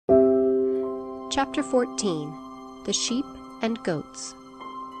Chapter 14. The Sheep and Goats.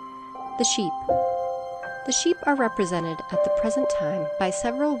 The sheep. The sheep are represented at the present time by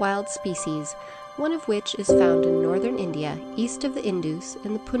several wild species, one of which is found in northern India, east of the Indus,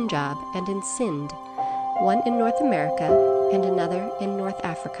 in the Punjab, and in Sindh, one in North America, and another in North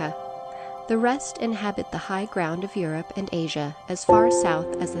Africa. The rest inhabit the high ground of Europe and Asia, as far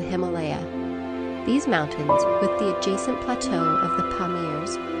south as the Himalaya. These mountains, with the adjacent plateau of the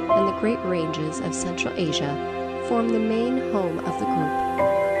Pamirs and the Great Ranges of Central Asia, form the main home of the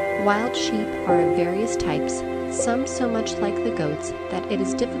group. Wild sheep are of various types, some so much like the goats that it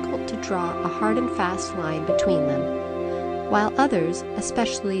is difficult to draw a hard and fast line between them, while others,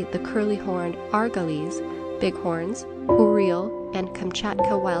 especially the curly-horned Argalis, bighorns, Oorial, and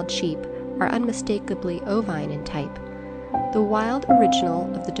Kamchatka wild sheep, are unmistakably ovine in type. The wild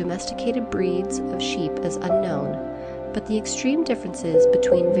original of the domesticated breeds of sheep is unknown, but the extreme differences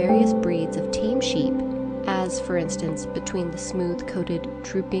between various breeds of tame sheep, as, for instance, between the smooth-coated,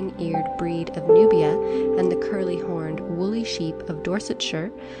 drooping-eared breed of Nubia and the curly-horned, woolly sheep of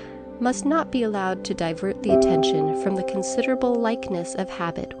Dorsetshire, must not be allowed to divert the attention from the considerable likeness of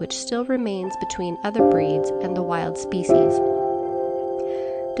habit which still remains between other breeds and the wild species.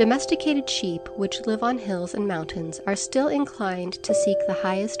 Domesticated sheep, which live on hills and mountains, are still inclined to seek the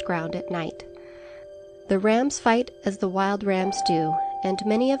highest ground at night. The rams fight as the wild rams do, and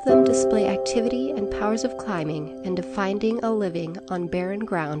many of them display activity and powers of climbing and of finding a living on barren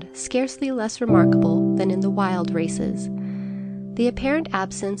ground scarcely less remarkable than in the wild races. The apparent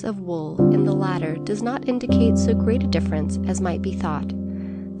absence of wool in the latter does not indicate so great a difference as might be thought.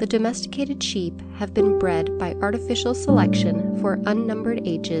 The domesticated sheep have been bred by artificial selection for unnumbered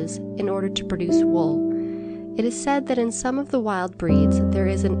ages in order to produce wool. It is said that in some of the wild breeds there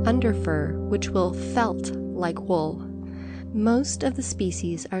is an underfur which will felt like wool. Most of the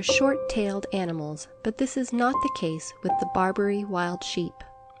species are short-tailed animals, but this is not the case with the Barbary wild sheep.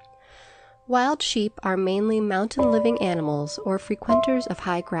 Wild sheep are mainly mountain-living animals or frequenters of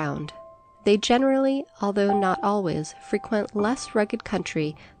high ground. They generally, although not always, frequent less rugged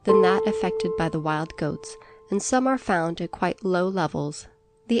country than that affected by the wild goats, and some are found at quite low levels.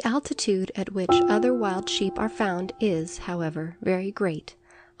 The altitude at which other wild sheep are found is, however, very great.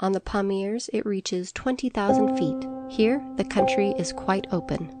 On the Pamirs it reaches 20,000 feet. Here the country is quite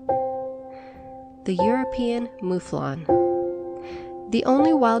open. The European Mouflon. The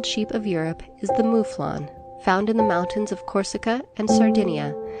only wild sheep of Europe is the mouflon, found in the mountains of Corsica and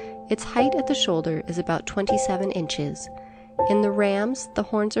Sardinia. Its height at the shoulder is about 27 inches. In the rams, the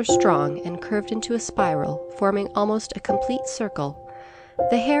horns are strong and curved into a spiral, forming almost a complete circle.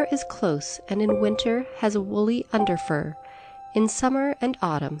 The hair is close, and in winter has a woolly underfur. In summer and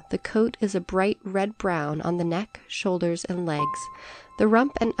autumn, the coat is a bright red-brown on the neck, shoulders, and legs. The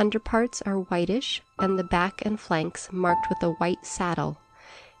rump and underparts are whitish, and the back and flanks marked with a white saddle.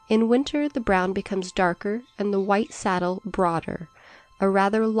 In winter, the brown becomes darker, and the white saddle broader. A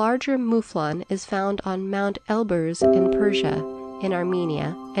rather larger mouflon is found on Mount Elburz in Persia, in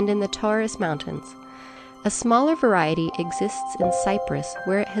Armenia, and in the Taurus Mountains. A smaller variety exists in Cyprus,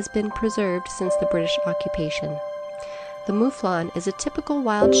 where it has been preserved since the British occupation. The mouflon is a typical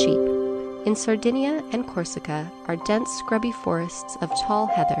wild sheep. In Sardinia and Corsica are dense scrubby forests of tall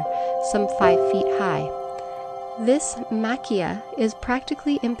heather, some 5 feet high. This macchia is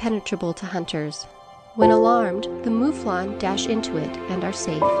practically impenetrable to hunters. When alarmed, the mouflon dash into it and are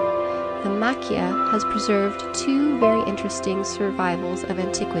safe. The macchia has preserved two very interesting survivals of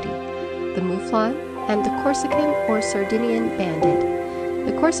antiquity, the mouflon and the Corsican or Sardinian bandit.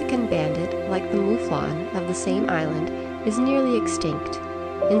 The Corsican bandit, like the mouflon of the same island, is nearly extinct.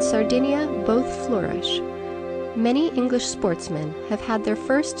 In Sardinia, both flourish. Many English sportsmen have had their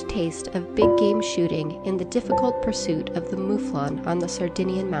first taste of big game shooting in the difficult pursuit of the mouflon on the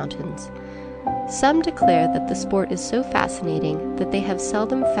Sardinian mountains. Some declare that the sport is so fascinating that they have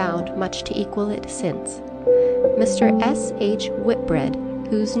seldom found much to equal it since. Mr. S. H. Whitbread,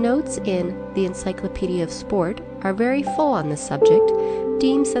 whose notes in the Encyclopedia of Sport are very full on this subject,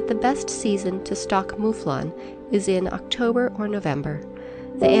 deems that the best season to stalk mouflon is in October or November.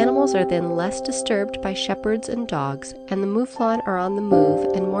 The animals are then less disturbed by shepherds and dogs, and the mouflon are on the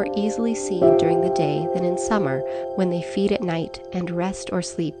move and more easily seen during the day than in summer, when they feed at night and rest or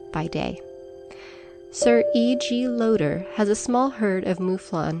sleep by day. Sir E. G. Loder has a small herd of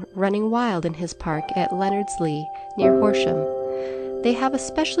mouflon running wild in his park at Leonardslee, near Horsham. They have a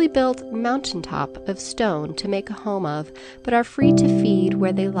specially built mountain top of stone to make a home of, but are free to feed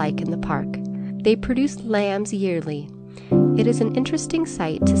where they like in the park. They produce lambs yearly. It is an interesting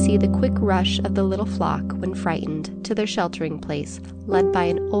sight to see the quick rush of the little flock when frightened to their sheltering place, led by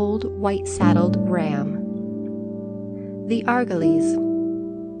an old white-saddled ram. The Argalis.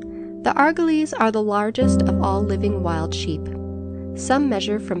 The Argalis are the largest of all living wild sheep. Some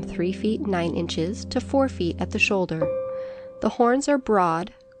measure from 3 feet 9 inches to 4 feet at the shoulder. The horns are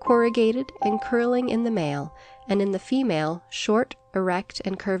broad, corrugated, and curling in the male, and in the female, short, erect,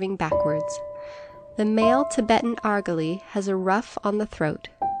 and curving backwards. The male Tibetan Argali has a ruff on the throat.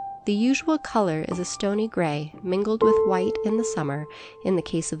 The usual color is a stony gray, mingled with white in the summer, in the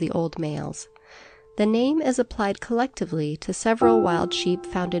case of the old males. The name is applied collectively to several wild sheep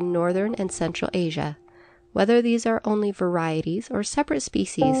found in northern and central Asia. Whether these are only varieties or separate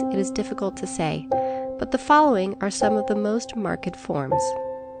species, it is difficult to say, but the following are some of the most marked forms.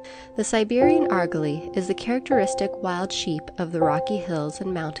 The Siberian Argali is the characteristic wild sheep of the rocky hills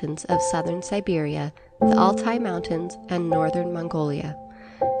and mountains of southern Siberia, the Altai Mountains, and northern Mongolia.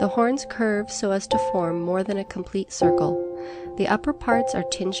 The horns curve so as to form more than a complete circle. The upper parts are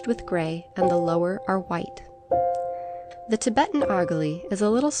tinged with gray, and the lower are white. The Tibetan Argali is a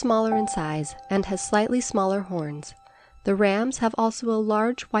little smaller in size and has slightly smaller horns. The rams have also a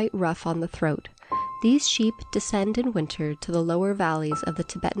large white ruff on the throat. These sheep descend in winter to the lower valleys of the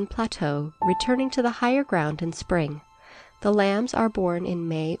Tibetan Plateau, returning to the higher ground in spring. The lambs are born in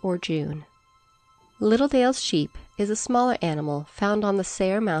May or June. Littledale's sheep is a smaller animal found on the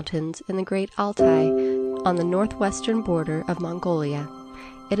Sayre Mountains in the Great Altai on the northwestern border of Mongolia.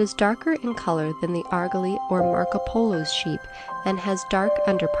 It is darker in color than the Argali or Marco Polo's sheep and has dark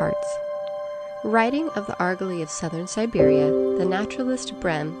underparts. Writing of the Argali of southern Siberia, the naturalist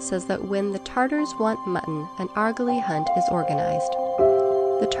Brem says that when the Tartars want mutton, an Argali hunt is organized.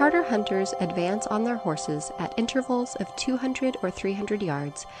 The Tartar hunters advance on their horses at intervals of 200 or 300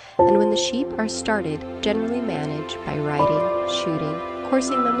 yards, and when the sheep are started, generally manage by riding, shooting,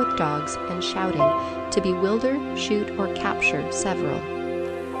 coursing them with dogs, and shouting to bewilder, shoot, or capture several.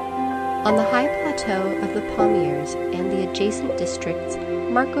 On the high plateau of the Pamirs and the adjacent districts,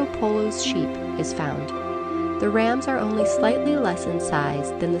 Marco Polo's sheep is found. The rams are only slightly less in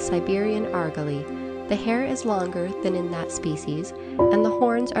size than the Siberian Argali. The hair is longer than in that species, and the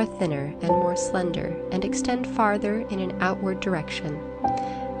horns are thinner and more slender and extend farther in an outward direction.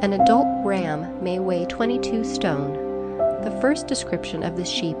 An adult ram may weigh 22 stone. The first description of this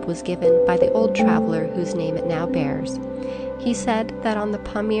sheep was given by the old traveler whose name it now bears. He said that on the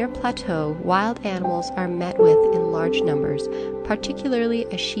Pamir Plateau wild animals are met with in large numbers, particularly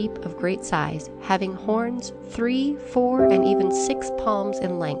a sheep of great size, having horns 3, 4, and even 6 palms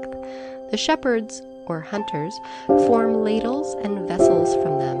in length. The shepherds, or hunters, form ladles and vessels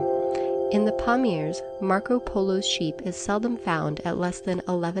from them. In the Pamirs, Marco Polo's sheep is seldom found at less than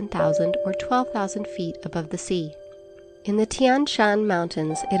 11,000 or 12,000 feet above the sea. In the Tian Shan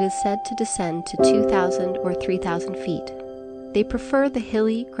Mountains, it is said to descend to 2,000 or 3,000 feet. They prefer the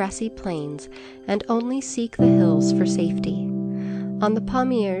hilly, grassy plains, and only seek the hills for safety. On the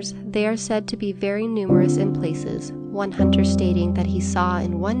Pamirs, they are said to be very numerous in places, one hunter stating that he saw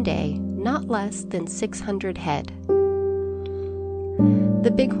in one day not less than 600 head.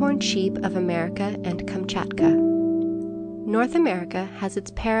 The bighorn sheep of America and Kamchatka. North America has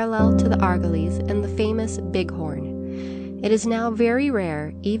its parallel to the Argalis in the famous bighorn. It is now very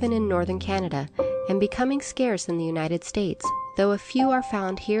rare, even in northern Canada, and becoming scarce in the United States, though a few are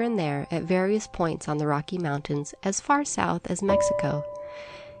found here and there at various points on the Rocky Mountains as far south as Mexico.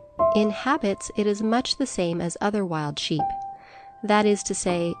 In habits, it is much the same as other wild sheep. That is to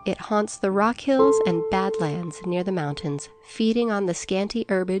say, it haunts the rock hills and badlands near the mountains, feeding on the scanty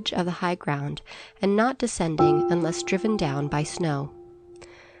herbage of the high ground, and not descending unless driven down by snow.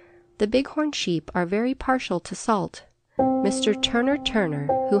 The bighorn sheep are very partial to salt. Mr. Turner,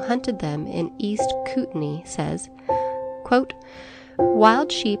 who hunted them in East Kootenay, says, quote,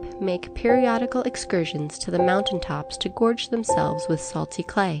 "Wild sheep make periodical excursions to the mountain tops to gorge themselves with salty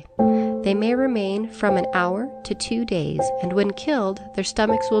clay. They may remain from an hour to 2 days, and when killed, their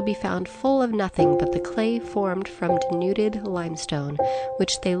stomachs will be found full of nothing but the clay formed from denuded limestone,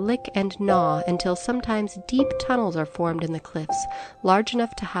 which they lick and gnaw until sometimes deep tunnels are formed in the cliffs, large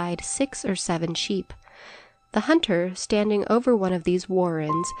enough to hide 6 or 7 sheep. The hunter, standing over one of these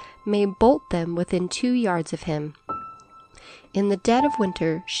warrens, may bolt them within 2 yards of him. In the dead of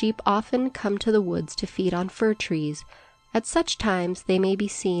winter, sheep often come to the woods to feed on fir trees. At such times they may be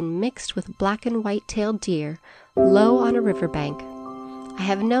seen mixed with black and white-tailed deer, low on a river bank. I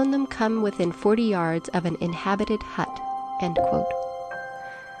have known them come within 40 yards of an inhabited hut." End quote.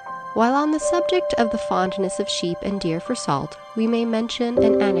 While on the subject of the fondness of sheep and deer for salt, we may mention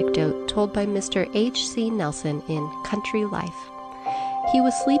an anecdote told by Mr. H.C. Nelson in Country Life. He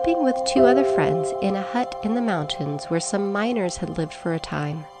was sleeping with 2 other friends in a hut in the mountains where some miners had lived for a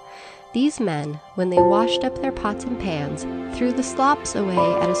time. These men, when they washed up their pots and pans, threw the slops away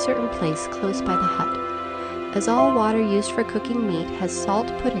at a certain place close by the hut. As all water used for cooking meat has salt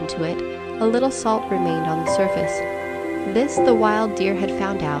put into it, a little salt remained on the surface. This the wild deer had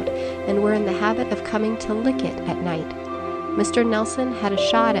found out, and were in the habit of coming to lick it at night. Mr. Nelson had a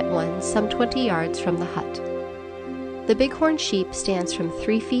shot at one some 20 yards from the hut. The bighorn sheep stands from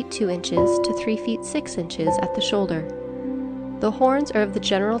 3 feet 2 inches to 3 feet 6 inches at the shoulder. The horns are of the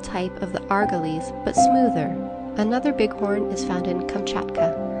general type of the Argalis, but smoother. Another bighorn is found in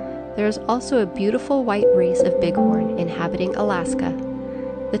Kamchatka. There is also a beautiful white race of bighorn inhabiting Alaska.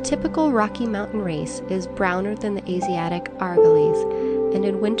 The typical Rocky Mountain race is browner than the Asiatic Argalis, and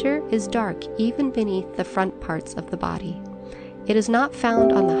in winter is dark even beneath the front parts of the body. It is not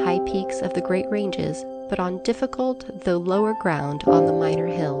found on the high peaks of the Great Ranges, but on difficult though lower ground on the minor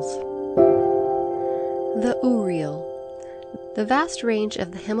hills. The Oorial. The vast range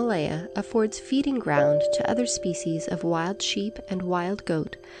of the Himalaya affords feeding ground to other species of wild sheep and wild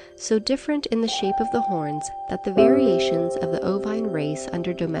goat, so different in the shape of the horns that the variations of the ovine race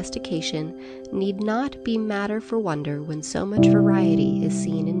under domestication need not be matter for wonder when so much variety is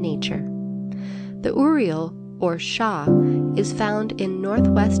seen in nature. The Oorial, or Shah, is found in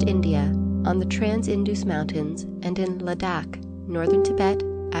northwest India, on the Trans-Indus Mountains, and in Ladakh, northern Tibet,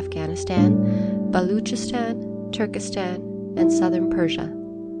 Afghanistan, Baluchistan, Turkestan, and southern Persia.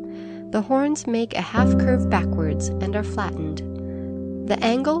 The horns make a half curve backwards and are flattened. The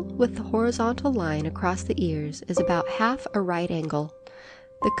angle with the horizontal line across the ears is about half a right angle.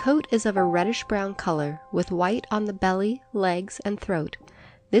 The coat is of a reddish-brown color, with white on the belly, legs, and throat.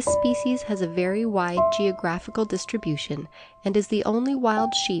 This species has a very wide geographical distribution and is the only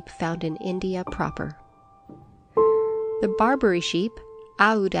wild sheep found in India proper. The BarbarySheep,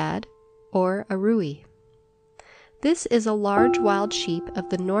 Aoudad, or Arui. This is a large wild sheep of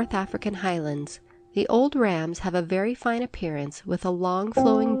the North African highlands. The old rams have a very fine appearance, with a long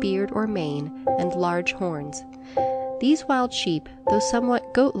flowing beard or mane and large horns. These wild sheep, though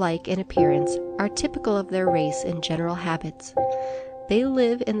somewhat goat-like in appearance, are typical of their race in general habits. They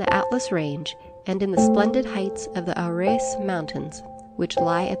live in the Atlas Range and in the splendid heights of the Arui Mountains, which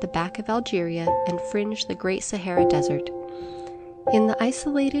lie at the back of Algeria and fringe the Great Sahara Desert. In the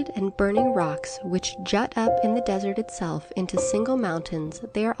isolated and burning rocks which jut up in the desert itself into single mountains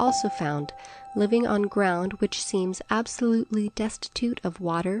they are also found, living on ground which seems absolutely destitute of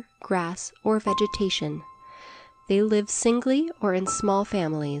water, grass, or vegetation. They live singly or in small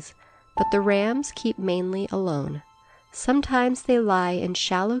families, but the rams keep mainly alone. Sometimes they lie in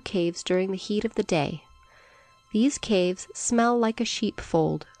shallow caves during the heat of the day. These caves smell like a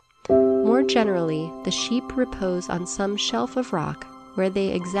sheepfold. More generally, the sheep repose on some shelf of rock where they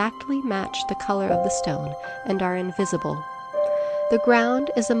exactly match the color of the stone and are invisible. The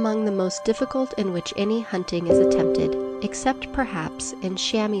ground is among the most difficult in which any hunting is attempted, except perhaps in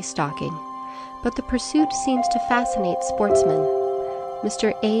chamois stalking, but the pursuit seems to fascinate sportsmen.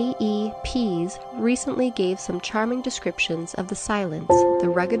 Mr. A. E. Pease recently gave some charming descriptions of the silence, the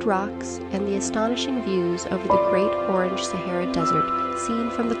rugged rocks, and the astonishing views over the great orange Sahara Desert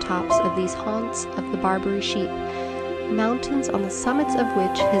seen from the tops of these haunts of the Barbary sheep, mountains on the summits of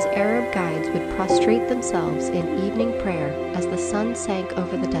which his Arab guides would prostrate themselves in evening prayer as the sun sank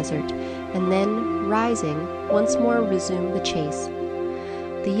over the desert, and then, rising, once more resume the chase.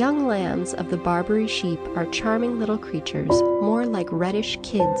 The young lambs of the Barbary sheep are charming little creatures, more like reddish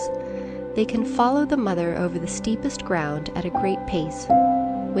kids. They can follow the mother over the steepest ground at a great pace.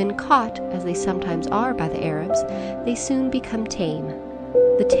 When caught, as they sometimes are by the Arabs, they soon become tame.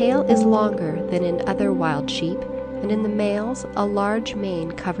 The tail is longer than in other wild sheep, and in the males a large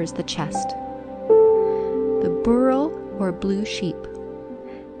mane covers the chest. The burrel or blue sheep.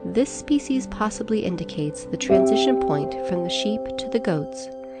 This species possibly indicates the transition point from the sheep to the goats.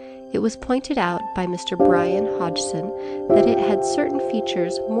 It was pointed out by Mr. Brian Hodgson that it had certain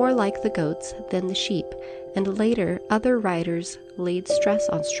features more like the goats than the sheep, and later other writers laid stress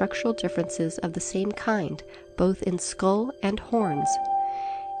on structural differences of the same kind, both in skull and horns.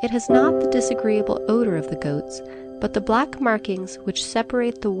 It has not the disagreeable odor of the goats, but the black markings which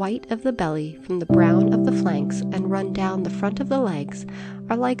separate the white of the belly from the brown of the flanks and run down the front of the legs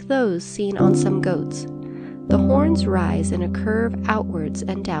are like those seen on some goats. The horns rise in a curve outwards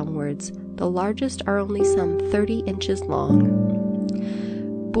and downwards. The largest are only some 30 inches long.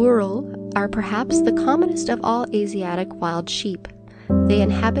 Burrel are perhaps the commonest of all Asiatic wild sheep. They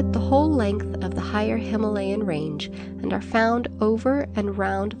inhabit the whole length of the higher Himalayan range and are found over and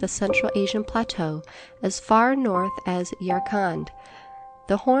round the Central Asian plateau as far north as Yarkand.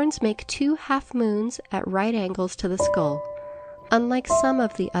 The horns make 2 half moons at right angles to the skull. Unlike some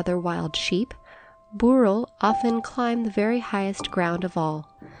of the other wild sheep, burrul often climb the very highest ground of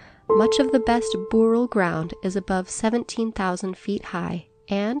all. Much of the best burrul ground is above 17,000 feet high,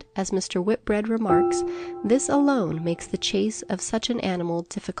 and, as Mr. Whitbread remarks, this alone makes the chase of such an animal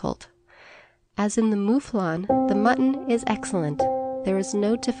difficult. As in the mouflon, the mutton is excellent. There is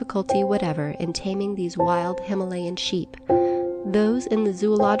no difficulty whatever in taming these wild Himalayan sheep. Those in the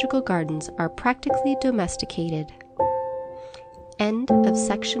zoological gardens are practically domesticated. End of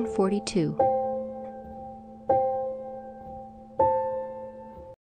section 42.